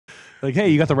Like, hey,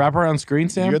 you got the wraparound screen,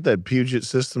 Sam? You got that Puget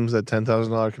Systems, that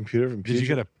 $10,000 computer from Puget? Did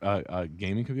you get a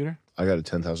gaming computer? I got a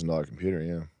 $10,000 computer.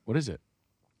 Yeah. What is it?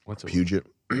 What's it? Puget.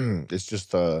 It's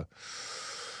just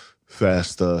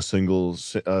fast single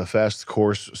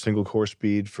core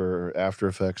speed for After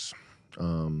Effects,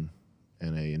 and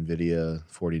a NVIDIA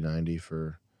 4090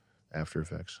 for After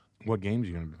Effects. What games are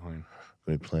you gonna be playing?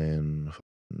 Gonna be playing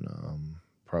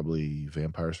probably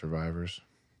Vampire Survivors.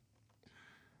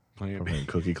 Playing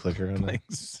Cookie Clicker on playing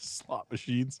slot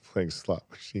machines. Playing slot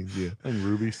machines, yeah. Playing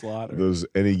Ruby slot. Those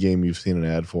any game you've seen an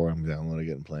ad for, I'm downloading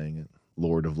it and playing it.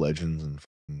 Lord of Legends and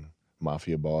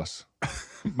Mafia Boss.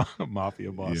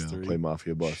 Mafia Boss yeah, 3. Play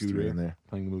Mafia Boss Shooter. 3 in there.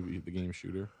 Playing the game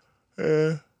Shooter.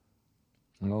 Yeah.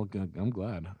 Well, good. I'm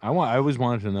glad. I always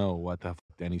wanted to know what the fuck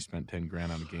Denny spent $10,000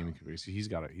 on a gaming computer. See, he's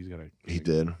got a. He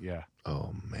did. Yeah.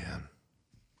 Oh man.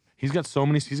 He's got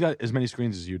as many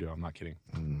screens as you do. I'm not kidding.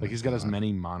 Like he's got as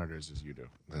many monitors as you do.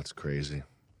 That's crazy.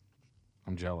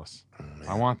 I'm jealous.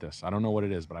 I want this. I don't know what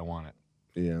it is, but I want it.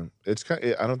 Yeah, it's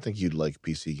kind. I don't think you'd like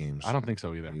PC games. I don't think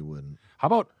so either. You wouldn't. How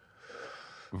about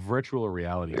virtual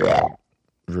reality?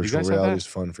 Virtual reality is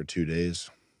fun for 2 days.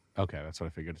 Okay, that's what I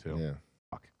figured too. Yeah.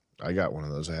 Fuck. I got one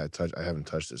of those. I haven't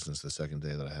touched it since the second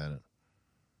day that I had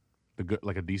it.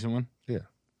 Like a decent one. Yeah.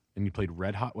 And you played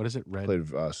Red Hot. What is it?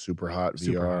 Played Super Hot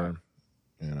VR.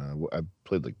 And I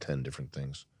played like 10 different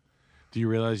things. Do you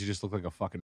realize you just look like a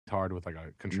fucking retard with like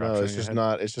a contraption? No, it's just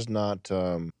not. It's just not.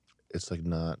 It's like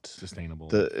not sustainable.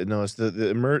 It's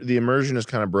the immersion is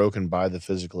kind of broken by the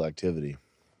physical activity.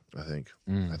 I think.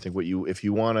 I think if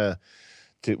you want to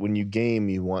when you game,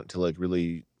 you want to like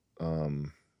really.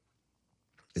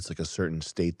 It's like a certain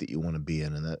state that you want to be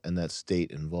in, and that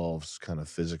state involves kind of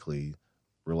physically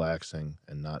relaxing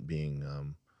and not being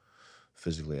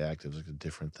physically active. It's like a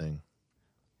different thing.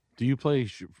 Do you play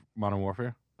Modern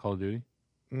Warfare, Call of Duty?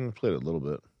 I played it a little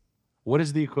bit. What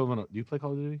is the equivalent of? Do you play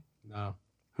Call of Duty? No.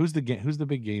 Who's the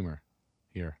big gamer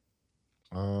here?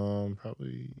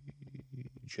 Probably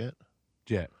Jet.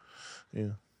 Jet.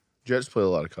 Yeah, Jet's played a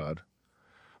lot of COD.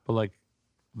 But like,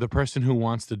 the person who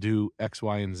wants to do X,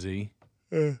 Y, and Z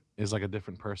is like a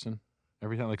different person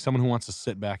every time. Like someone who wants to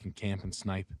sit back and camp and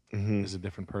snipe is a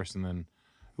different person than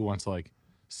who wants to like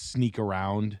sneak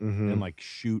around and like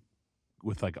shoot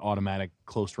with like automatic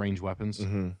close range weapons.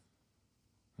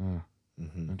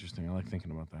 Interesting. I like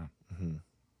thinking about that.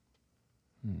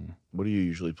 What do you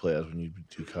usually play as when you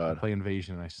do COD? I play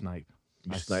Invasion and I snipe.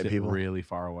 You I snipe sit people really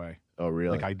far away. Oh,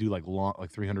 really? Like I do like long,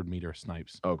 like 300-meter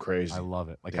snipes. Oh, crazy! I love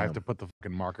it. Like I have to put the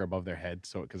fucking marker above their head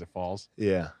because it falls.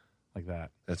 Yeah, like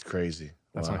that. That's crazy.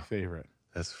 That's my favorite.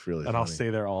 That's really. And funny. I'll stay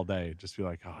there all day. Just be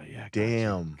like, oh yeah,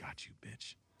 got you,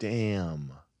 bitch.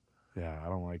 Damn. Yeah, I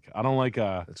don't like.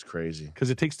 That's crazy. Because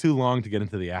it takes too long to get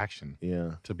into the action.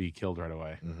 Yeah. To be killed right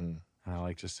away. And I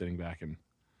like just sitting back and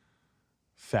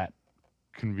fat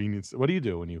convenience. What do you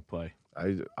do when you play?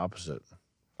 Opposite.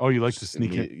 Oh, you like to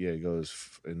sneak it? Yeah, it goes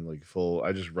in like full.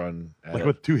 I just run at like it.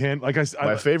 with two hand. Like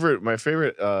my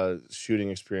favorite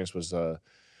shooting experience was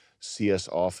CS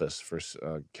Office for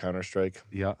Counter-Strike.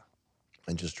 Yeah.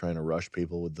 And just trying to rush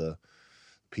people with the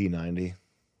P90.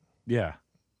 Yeah.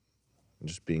 And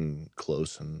just being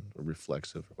close and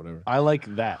reflexive or whatever. I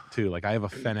like that too. Like I have a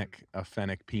Fennec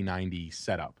P90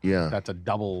 setup. Yeah. That's a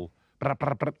double.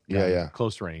 Yeah.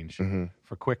 Close range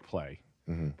for quick play.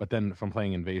 But then if I'm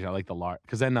playing Invasion, I like the large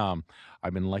because then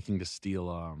I've been liking to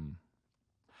steal.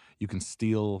 You can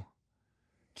steal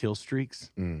kill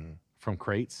streaks from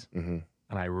crates, and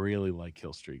I really like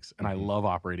kill streaks, and I love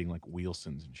operating like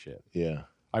Wheelsons and shit. Yeah,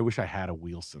 I wish I had a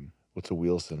Wheelson. What's a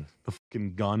Wheelson? The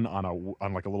fucking gun on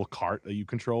like a little cart that you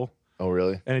control. Oh,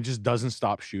 really? And it just doesn't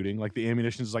stop shooting. Like the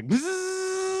ammunition is like.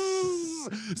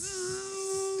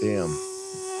 Damn.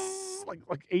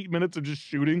 Like 8 minutes of just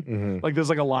shooting. Like there's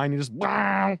like a line you just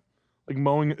like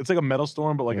mowing. It's like a metal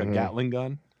storm, but like a Gatling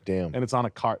gun. Damn. And it's on a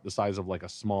cart the size of like a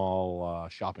small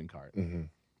shopping cart. And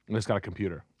it's got a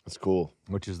computer. That's cool.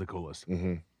 Which is the coolest.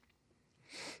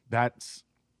 That's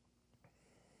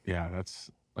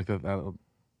like that. I don't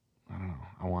know.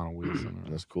 I want a Wheelson.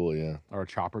 That's cool. Yeah. Or a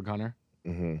chopper gunner.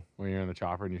 When you're in the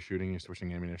chopper and you're shooting, you're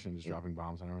switching ammunition, just dropping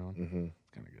bombs on everyone.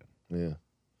 It's kind of good. Yeah.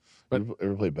 But you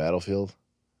ever play Battlefield?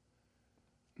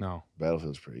 No.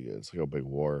 Battlefield's pretty good. It's like a big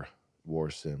war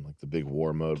sim, like the big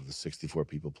war mode with the 64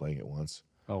 people playing at once.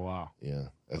 Oh wow. Yeah,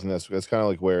 I think that's kind of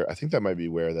like where I think that might be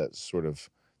where that sort of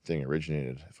thing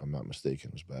originated, if I'm not mistaken,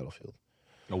 was Battlefield.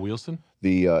 A Wheelson?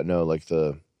 The no, like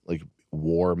the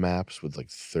war maps with like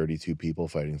 32 people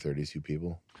fighting 32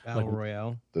 people. Battle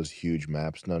Royale. Those huge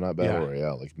maps. No, not Battle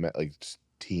Royale. Like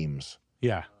teams.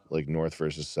 Yeah. Like North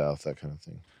versus South, that kind of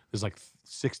thing. There's like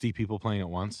 60 people playing at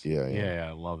once. Yeah.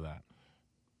 I love that.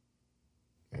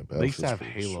 Yeah, They used to have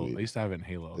Battlefield's Halo. sweet. They used to have it in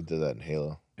Halo. They did that in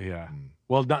Halo. Yeah.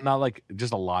 Well, not like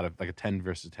just a lot of like a 10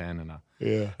 versus 10 and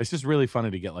Yeah. it's just really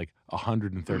funny to get like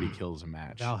 130 kills a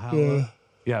match. Valhalla.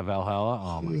 Yeah, Valhalla.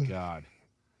 Oh my god.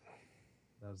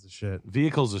 That was the shit.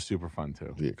 Vehicles are super fun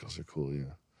too. Vehicles are cool, yeah.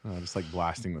 Just like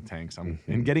blasting the tanks.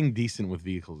 And getting decent with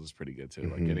vehicles is pretty good too.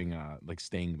 Like getting like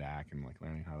staying back and like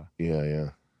learning how to. Yeah, yeah.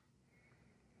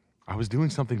 I was doing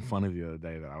something funny the other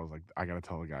day that I was like, I gotta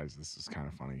tell the guys this is kind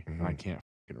of funny, and I can't.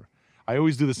 I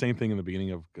always do the same thing in the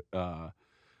beginning of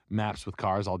maps with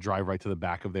cars. I'll drive right to the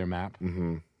back of their map,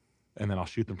 and then I'll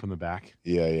shoot them from the back.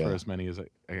 Yeah, yeah. For as many as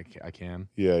I can.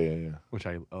 Yeah, yeah, yeah. Which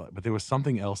but there was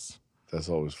something else. That's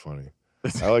always funny.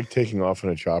 I like taking off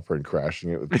in a chopper and crashing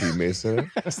it with teammates in it.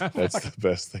 That's the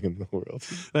best thing in the world.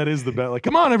 That is the best. Like,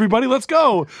 come on, everybody, let's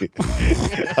go.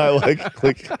 I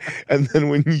like, and then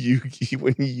when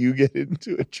you get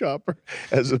into a chopper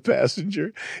as a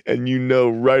passenger, and you know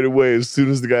right away as soon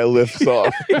as the guy lifts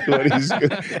off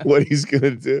what he's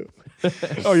gonna do.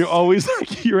 Oh, you're always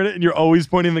like you're in it, and you're always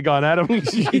pointing the gun at him.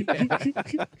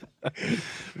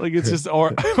 Like it's just,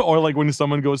 or like when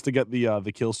someone goes to get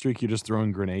the kill streak, you're just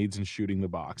throwing grenades and shooting the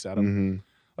box at them.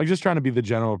 Like just trying to be the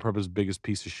general purpose biggest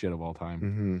piece of shit of all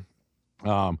time.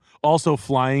 Also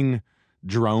flying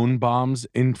drone bombs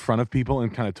in front of people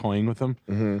and kind of toying with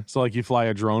them. So like you fly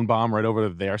a drone bomb right over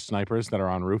to their snipers that are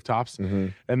on rooftops,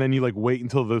 and then you like wait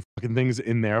until the fucking thing's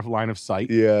in their line of sight.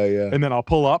 Yeah, yeah. And then I'll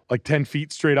pull up like 10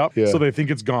 feet straight up, so they think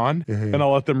it's gone, and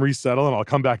I'll let them resettle, and I'll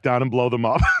come back down and blow them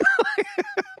up.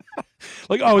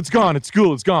 Like, oh, it's gone. It's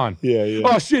cool. It's gone. Yeah, yeah.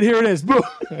 Oh shit, here it is.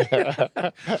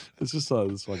 It's just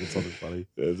it's fucking something funny.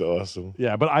 That's awesome.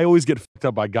 Yeah, but I always get fucked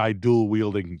up by guy dual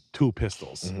wielding 2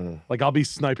 pistols. Like I'll be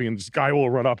sniping and this guy will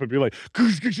run up and be like,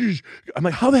 I'm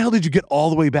like, how the hell did you get all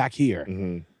the way back here?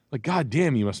 Like, god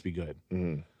damn, you must be good.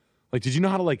 Like, did you know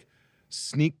how to like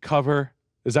sneak cover?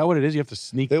 Is that what it is? You have to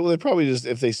sneak. They probably just,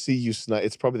 if they see you snipe,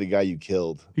 it's probably the guy you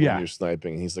killed when Yeah. you're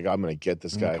sniping. And he's like, I'm going to get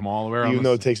this guy. Come all the way around. Even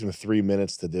though it takes him 3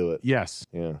 minutes to do it. Yes.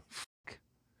 Yeah.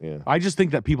 Yeah. I just think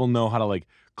that people know how to like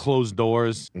close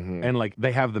doors and like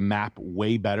they have the map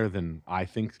way better than I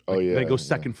think. Like, Oh, yeah, They go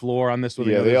second floor on this one.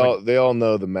 Yeah, they all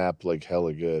know the map like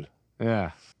hella good.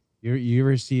 Yeah. You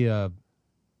ever see a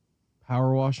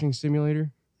power washing simulator?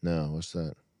 No, what's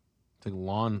that? It's like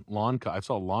lawn cut. I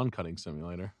saw a lawn cutting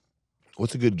simulator.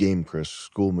 What's a good game, Chris?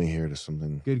 School me here to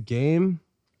something. Good game.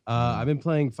 I've been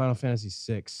playing Final Fantasy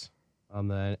VI on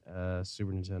the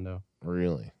Super Nintendo.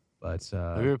 Really? But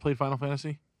Have you ever played Final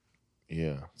Fantasy?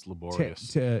 Yeah. It's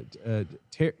laborious.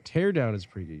 Teardown is a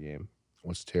pretty good game.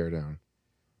 What's Teardown?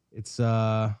 It's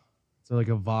like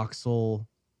a voxel.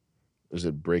 Is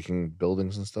it breaking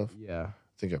buildings and stuff? Yeah.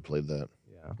 I think I played that.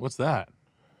 Yeah. What's that?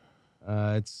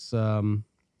 It's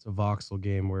a voxel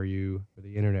game where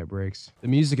the internet breaks. The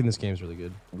music in this game is really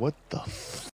good. What the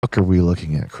fuck are we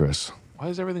looking at, Chris? Why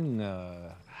is everything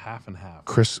half and half?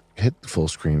 Chris, hit full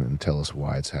screen and tell us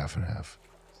why it's half and half.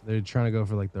 So they're trying to go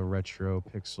for like the retro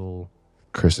pixel.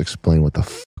 Chris, explain what the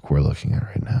fuck we're looking at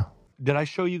right now. Did I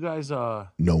show you guys No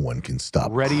one can stop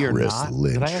Ready or Chris Not?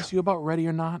 Lynch. Did I ask you about Ready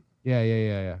or Not?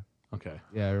 Yeah. Okay.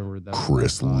 Yeah, I remember that.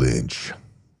 Chris Lynch.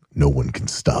 No one can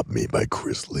stop me by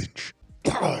Chris Lynch.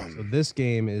 So this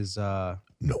game is no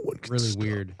one can really stop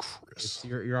weird. Chris.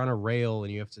 You're on a rail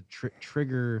and you have to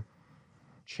trigger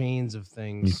chains of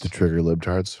things. You have to trigger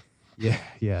libtards. Yeah.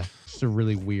 Just a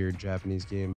really weird Japanese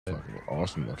game. But Fucking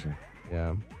awesome looking.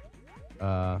 yeah.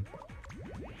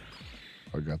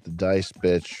 I got the dice,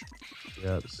 bitch.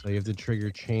 Yeah. So you have to trigger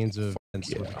chains of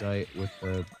events with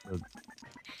the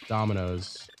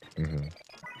dominoes, and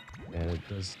it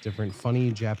does different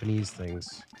funny Japanese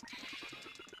things.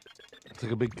 It's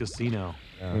like a big casino.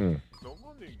 Yeah.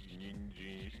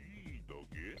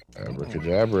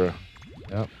 Abracadabra.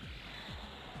 Yep.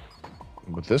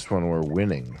 But this one we're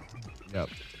winning. Yep.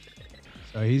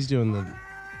 So he's doing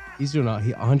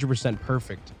 100%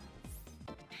 perfect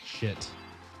shit.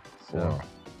 So, Wow.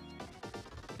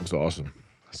 It's awesome.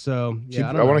 So yeah,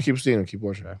 I want to keep seeing it. Keep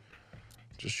watching. Okay.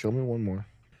 Just show me one more.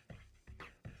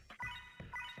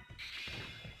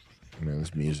 Man,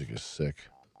 this music is sick.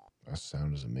 That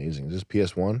sound is amazing. Is this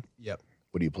PS1? Yep.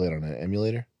 What do you play it on an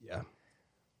emulator? Yeah.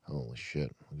 Holy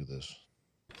shit. Look at this.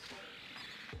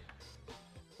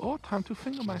 Oh, time to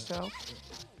finger myself.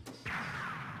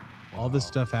 All this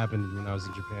stuff happened when I was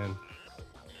in Japan.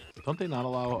 Don't they not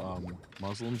allow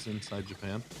Muslims inside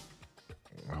Japan?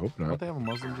 I hope Don't not. they have a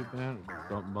Muslim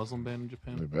ban in They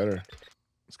Japan? better.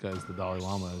 This guy's the Dalai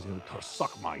Lama. He's going to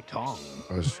suck my tongue.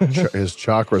 His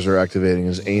chakras are activating.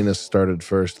 His anus started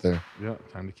first there. Yeah,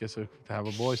 time to kiss her. To have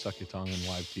a boy suck your tongue in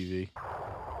live TV.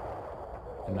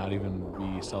 And not even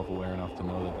be self-aware enough to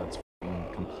know that that's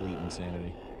complete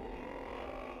insanity.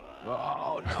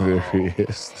 Oh There no! he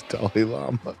is, the Dalai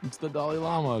Lama. It's the Dalai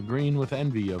Lama, green with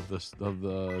envy of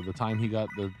the time he got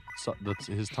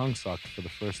his tongue sucked for the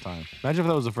first time. Imagine if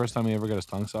that was the first time he ever got his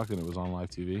tongue sucked and it was on live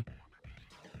TV.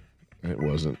 It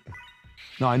wasn't.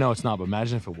 No, I know it's not, but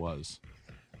imagine if it was.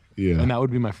 Yeah. And that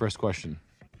would be my first question.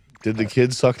 Did the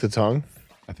kid suck the tongue?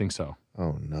 I think so.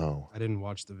 Oh no. I didn't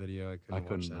watch the video. I couldn't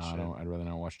watch that shit. I'd rather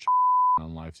not watch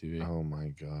on live TV. Oh my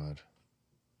god.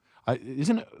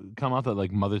 Isn't it come out that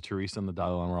like Mother Teresa and the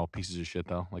Dalai Lama are all pieces of shit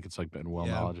though? Like it's like been well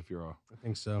knowledge if you're I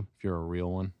think so. a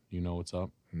real one, you know what's up.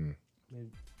 Hmm.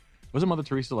 Wasn't Mother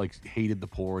Teresa like hated the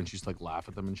poor and she used to like laugh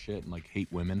at them and shit and like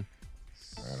hate women?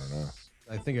 I don't know.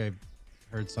 I think I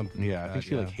heard something. Yeah, like I think that,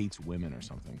 she like hates women or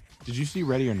something. Did you see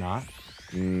Ready or Not?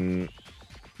 No. Do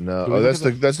we Oh, look that's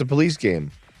at that's the police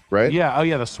game, right? Yeah. Oh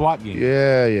yeah, the SWAT game.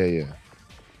 Yeah.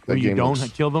 Where you game don't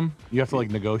looks- kill them. You have to like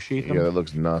negotiate them. Yeah, that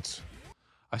looks nuts.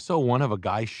 I saw one of a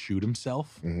guy shoot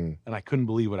himself, Mhm. and I couldn't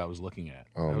believe what I was looking at.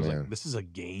 Oh, I was man. like, "This is a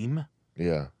game."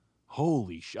 Yeah.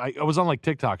 Holy shit! I was on like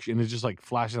TikTok and it just like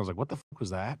flashing. I was like, "What the fuck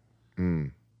was that?" Hmm.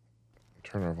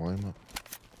 Turn our volume up.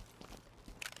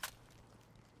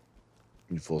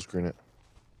 You full screen it.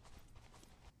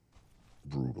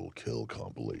 Brutal kill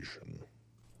compilation.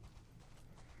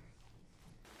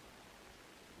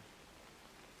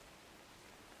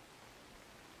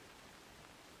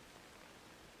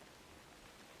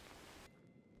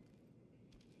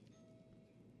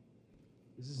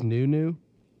 This is new.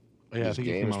 Oh, yeah, I This think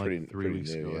it game came is out like pretty- 3 pretty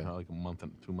weeks new, ago, yeah. like a month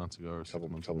and 2 months ago, or 6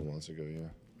 months Couple ago. months ago, yeah.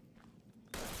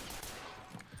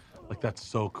 Like that's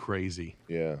so crazy.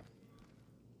 Yeah.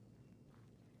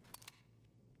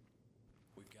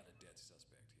 We've got a dead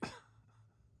suspect here.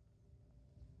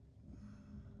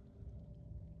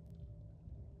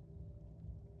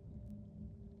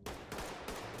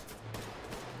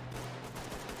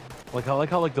 I like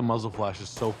how like the muzzle flash is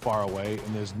so far away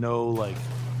and there's no like.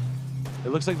 It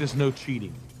looks like there's no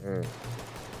cheating. Mm.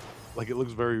 Like it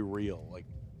looks very real. Like,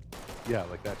 yeah,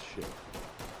 like that shit.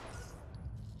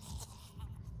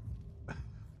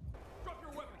 Drop your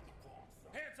weapon.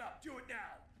 Hands up. Do it now.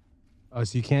 Oh,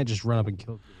 so you can't just run up and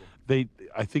kill people.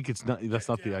 I think it's not. That's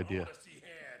not the Down. I idea. wanna see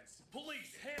hands.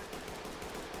 Police, hands.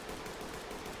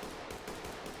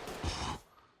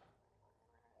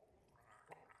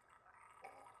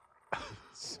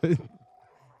 They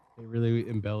really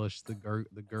embellished the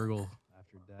gurgle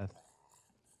after death.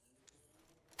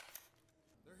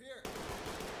 They're here.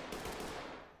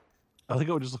 I think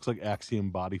it just looks like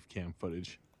Axiom body cam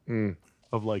footage Mm.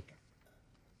 of like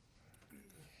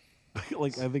I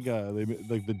think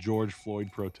like the George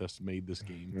Floyd protests made this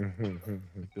game.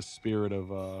 Like the spirit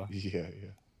of Yeah.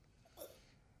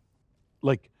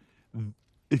 like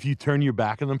if you turn your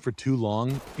back on them for too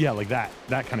long, yeah, like that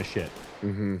kind of shit.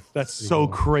 Mm-hmm. That's so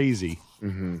crazy.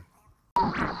 Mm-hmm.